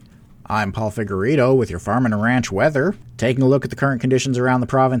I'm Paul Figueredo with your Farm and Ranch weather. Taking a look at the current conditions around the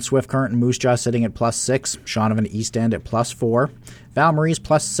province, Swift Current and Moose Jaw sitting at +6, Shaunavon East End at +4, Val Marie's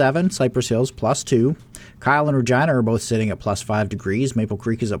 +7, Cypress Hills +2, Kyle and Regina are both sitting at +5 degrees, Maple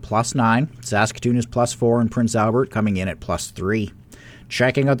Creek is at +9, Saskatoon is +4, and Prince Albert coming in at +3.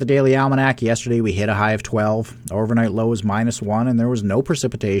 Checking out the Daily Almanac, yesterday we hit a high of 12. Overnight low was -1 and there was no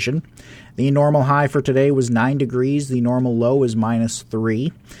precipitation. The normal high for today was 9 degrees. The normal low is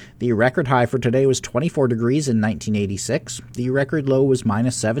 -3. The record high for today was 24 degrees in 1986. The record low was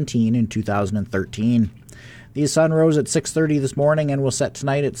 -17 in 2013. The sun rose at 6:30 this morning and will set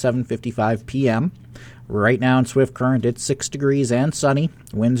tonight at 7:55 p.m. Right now in Swift Current, it's 6 degrees and sunny.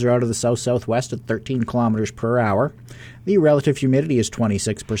 Winds are out of the south-southwest at 13 kilometers per hour. The relative humidity is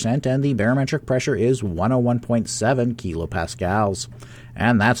 26%, and the barometric pressure is 101.7 kilopascals.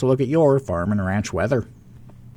 And that's a look at your Farm and Ranch weather.